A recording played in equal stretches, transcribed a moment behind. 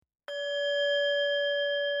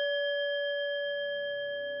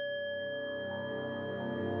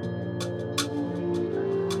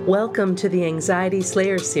Welcome to the Anxiety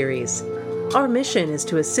Slayer series. Our mission is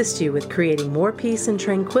to assist you with creating more peace and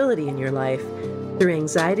tranquility in your life through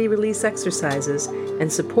anxiety release exercises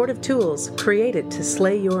and supportive tools created to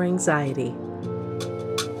slay your anxiety.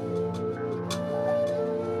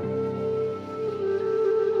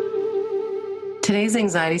 Today's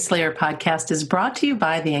Anxiety Slayer podcast is brought to you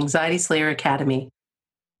by the Anxiety Slayer Academy.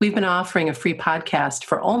 We've been offering a free podcast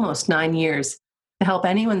for almost 9 years to help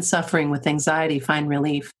anyone suffering with anxiety find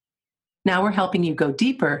relief. Now we're helping you go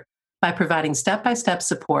deeper by providing step-by-step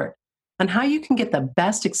support on how you can get the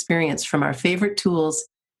best experience from our favorite tools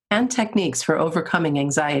and techniques for overcoming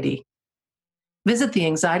anxiety. Visit the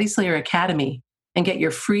Anxiety Slayer Academy and get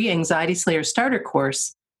your free Anxiety Slayer starter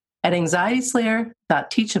course at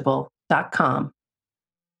anxietyslayer.teachable.com.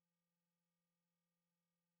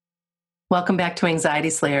 Welcome back to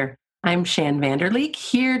Anxiety Slayer. I'm Shan Vanderleek,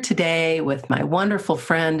 here today with my wonderful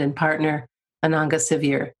friend and partner, Ananga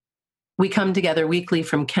Sivyer. We come together weekly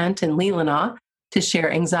from Kent and Leelanau to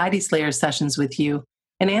share Anxiety Slayer sessions with you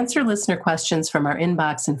and answer listener questions from our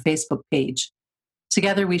inbox and Facebook page.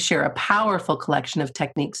 Together, we share a powerful collection of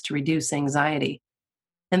techniques to reduce anxiety.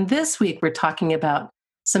 And this week, we're talking about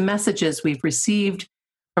some messages we've received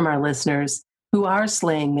from our listeners who are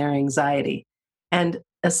slaying their anxiety, and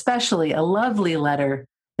especially a lovely letter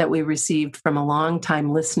that we received from a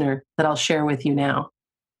longtime listener that I'll share with you now.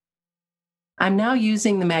 I'm now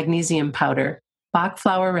using the magnesium powder, Bach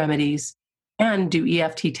flower remedies, and do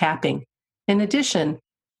EFT tapping. In addition,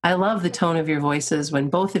 I love the tone of your voices when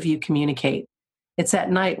both of you communicate. It's at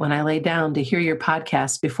night when I lay down to hear your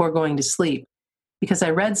podcast before going to sleep, because I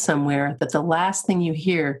read somewhere that the last thing you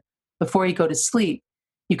hear before you go to sleep,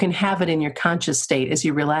 you can have it in your conscious state as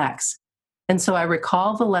you relax. And so I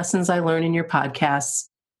recall the lessons I learn in your podcasts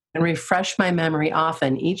and refresh my memory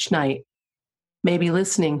often each night, maybe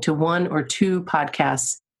listening to 1 or 2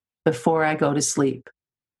 podcasts before I go to sleep.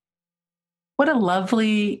 What a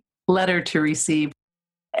lovely letter to receive.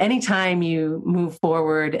 Anytime you move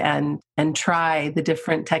forward and try the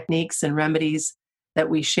different techniques and remedies that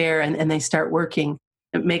we share and they start working,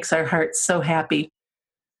 it makes our hearts so happy.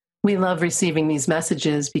 We love receiving these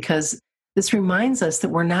messages because this reminds us that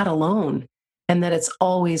we're not alone and that it's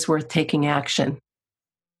always worth taking action.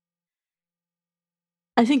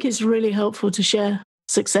 I think it's really helpful to share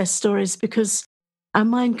success stories because our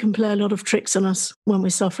mind can play a lot of tricks on us when we're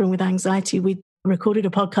suffering with anxiety. We recorded a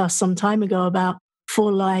podcast some time ago about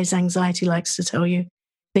 4 lies anxiety likes to tell you.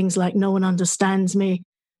 Things like no one understands me,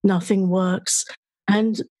 nothing works.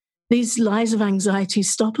 And these lies of anxiety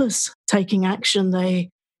stop us taking action. They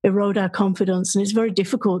erode our confidence, and it's very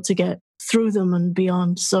difficult to get through them and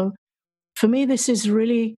beyond. So for me, this is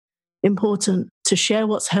really important to share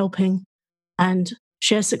what's helping and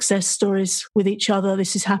share success stories with each other.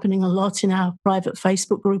 This is happening a lot in our private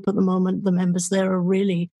Facebook group at the moment. The members there are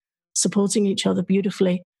really supporting each other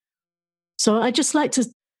beautifully. So I'd just like to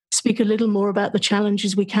speak a little more about the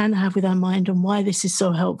challenges we can have with our mind and why this is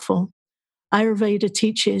so helpful. Ayurveda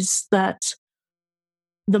teaches that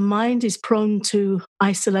the mind is prone to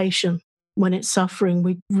isolation when it's suffering.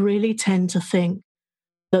 We really tend to think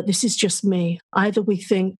that this is just me. Either we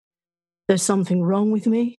think there's something wrong with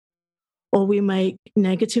me, or we make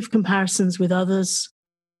negative comparisons with others,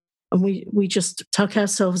 and we just tuck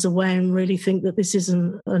ourselves away and really think that this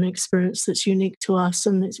isn't an experience that's unique to us.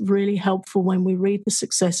 And it's really helpful when we read the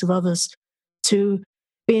success of others to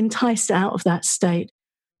be enticed out of that state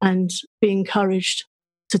and be encouraged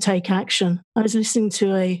to take action. I was listening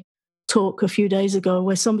to a talk a few days ago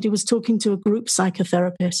where somebody was talking to a group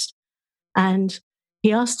psychotherapist, and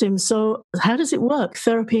he asked him, so how does it work,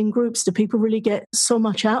 therapy in groups? Do people really get so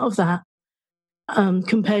much out of that?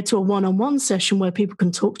 Compared to a one-on-one session where people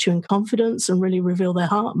can talk to you in confidence and really reveal their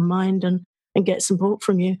heart and mind and get support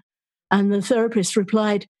from you. And the therapist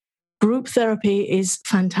replied, group therapy is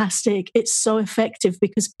fantastic. It's so effective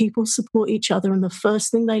because people support each other, and the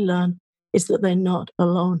first thing they learn is that they're not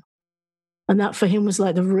alone. And that for him was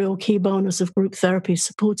like the real key bonus of group therapy,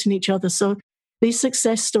 supporting each other. So these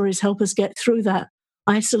success stories help us get through that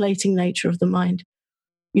isolating nature of the mind.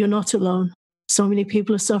 You're not alone. So many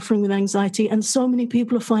people are suffering with anxiety, and so many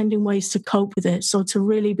people are finding ways to cope with it. So to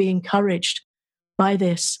really be encouraged by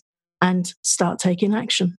this and start taking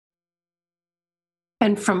action.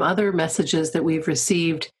 And from other messages that we've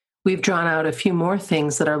received, we've drawn out a few more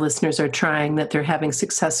things that our listeners are trying that they're having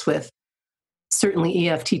success with. Certainly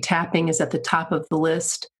EFT tapping is at the top of the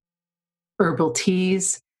list. Herbal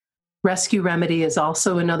teas. Rescue remedy is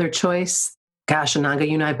also another choice. Gosh, Ananga,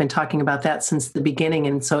 you and I have been talking about that since the beginning.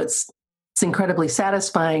 And so it's incredibly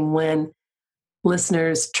satisfying when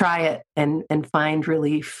listeners try it and find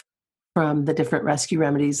relief from the different rescue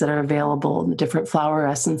remedies that are available and the different flower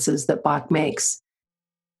essences that Bach makes.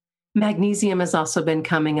 Magnesium has also been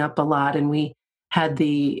coming up a lot, and we had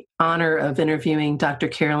the honor of interviewing Dr.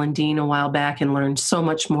 Carolyn Dean a while back and learned so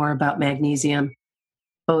much more about magnesium.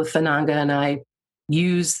 Both Ananga and I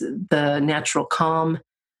use the Natural Calm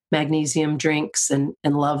magnesium drinks and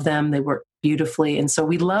love them. They work beautifully. And so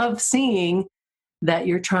we love seeing that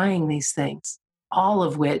you're trying these things, all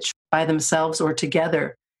of which by themselves or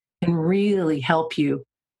together can really help you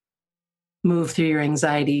move through your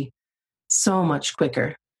anxiety so much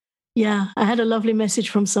quicker. Yeah, I had a lovely message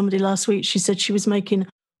from somebody last week. She said she was making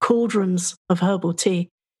cauldrons of herbal tea.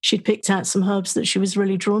 She'd picked out some herbs that she was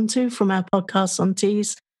really drawn to from our podcast on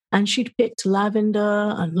teas, and she'd picked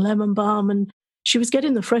lavender and lemon balm, and she was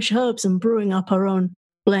getting the fresh herbs and brewing up her own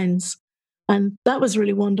blends. And that was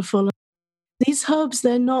really wonderful. These herbs,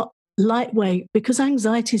 they're not lightweight because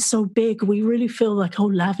anxiety is so big. We really feel like, oh,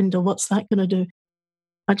 lavender, what's that going to do?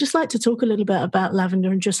 I'd just like to talk a little bit about lavender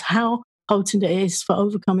and just how potent it is for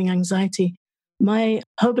overcoming anxiety. My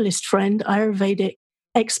herbalist friend, Ayurvedic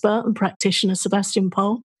expert and practitioner, Sebastian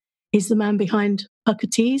Pol, he's the man behind Pukka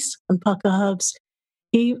Teas and Pukka Herbs.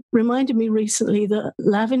 He reminded me recently that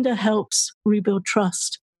lavender helps rebuild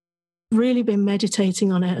trust. Really been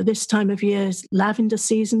meditating on it. At this time of year is lavender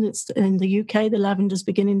season. It's in the UK, the lavender's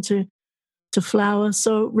beginning to flower.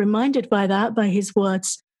 So reminded by that, by his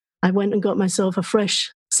words, I went and got myself a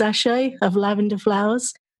fresh sachet of lavender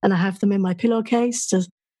flowers, and I have them in my pillowcase to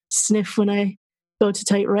sniff when I go to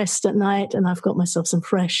take rest at night. And I've got myself some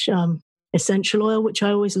fresh essential oil, which I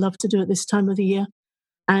always love to do at this time of the year.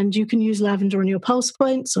 And you can use lavender on your pulse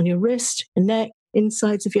points, on your wrist, your neck,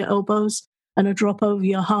 insides of your elbows, and a drop over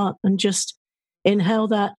your heart, and just inhale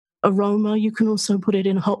that aroma. You can also put it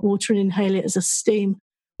in hot water and inhale it as a steam,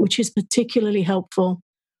 which is particularly helpful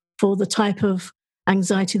for the type of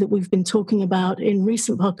anxiety that we've been talking about in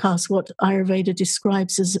recent podcasts, what Ayurveda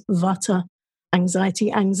describes as vata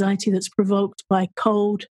anxiety that's provoked by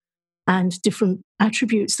cold and different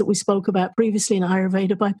attributes that we spoke about previously in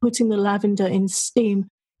Ayurveda. By putting the lavender in steam,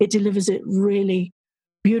 it delivers it really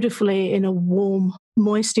beautifully in a warm,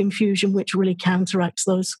 moist infusion, which really counteracts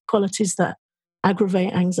those qualities that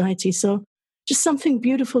aggravate anxiety. So just something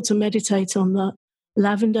beautiful to meditate on. That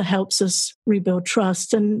lavender helps us rebuild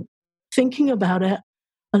trust. And thinking about it,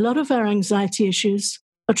 a lot of our anxiety issues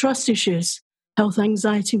are trust issues. Health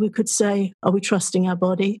anxiety, we could say, are we trusting our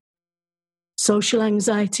body? Social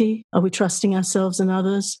anxiety, are we trusting ourselves and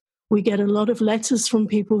others? We get a lot of letters from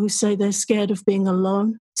people who say they're scared of being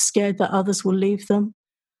alone, scared that others will leave them,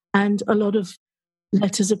 and a lot of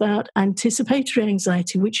letters about anticipatory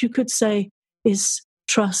anxiety, which you could say is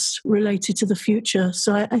trust related to the future.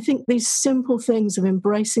 So I think these simple things of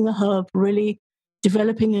embracing a herb, really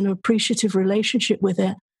developing an appreciative relationship with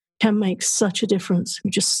it, can make such a difference.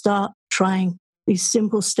 We just start trying these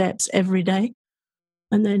simple steps every day,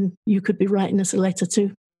 and then you could be writing us a letter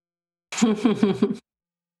too.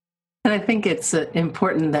 And I think it's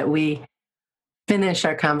important that we finish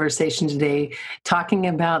our conversation today talking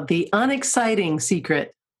about the unexciting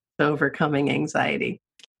secret to overcoming anxiety.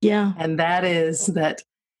 Yeah. And that is that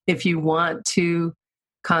if you want to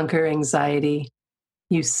conquer anxiety,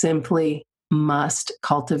 you simply must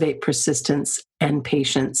cultivate persistence and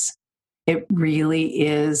patience. It really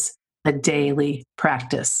is a daily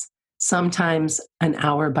practice, sometimes an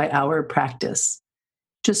hour by hour practice.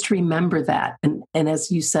 Just remember that. And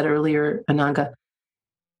as you said earlier, Ananga,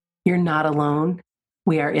 you're not alone.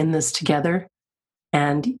 We are in this together,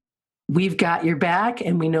 and we've got your back,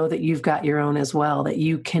 and we know that you've got your own as well, that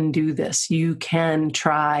you can do this. You can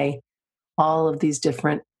try all of these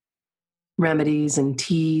different remedies and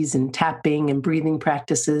teas and tapping and breathing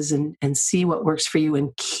practices and see what works for you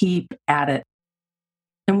and keep at it.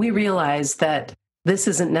 And we realize that this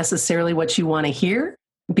isn't necessarily what you want to hear,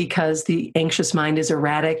 because the anxious mind is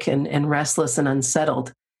erratic and restless and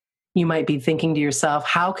unsettled. You might be thinking to yourself,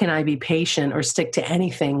 how can I be patient or stick to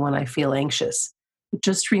anything when I feel anxious?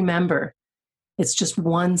 Just remember, it's just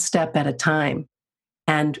one step at a time.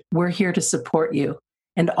 And we're here to support you.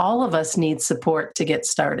 And all of us need support to get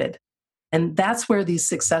started. And that's where these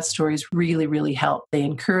success stories really, really help. They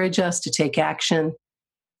encourage us to take action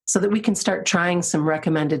so that we can start trying some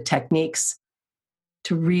recommended techniques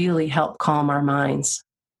to really help calm our minds.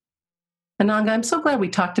 Ananga, I'm so glad we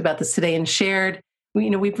talked about this today and shared.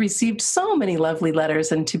 We've received so many lovely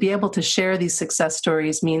letters, and to be able to share these success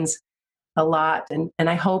stories means a lot. And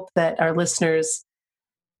I hope that our listeners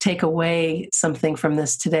take away something from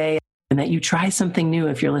this today, and that you try something new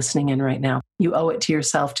if you're listening in right now. You owe it to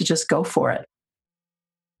yourself to just go for it.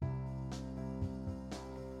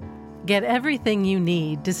 Get everything you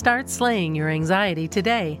need to start slaying your anxiety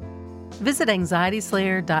today. Visit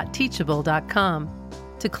anxietyslayer.teachable.com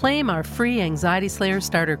to claim our free Anxiety Slayer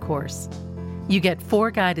starter course. You get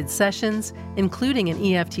 4 guided sessions, including an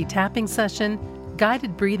EFT tapping session,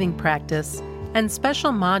 guided breathing practice, and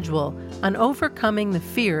special module on overcoming the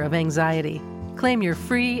fear of anxiety. Claim your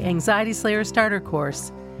free Anxiety Slayer starter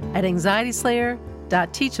course at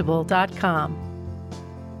anxietyslayer.teachable.com.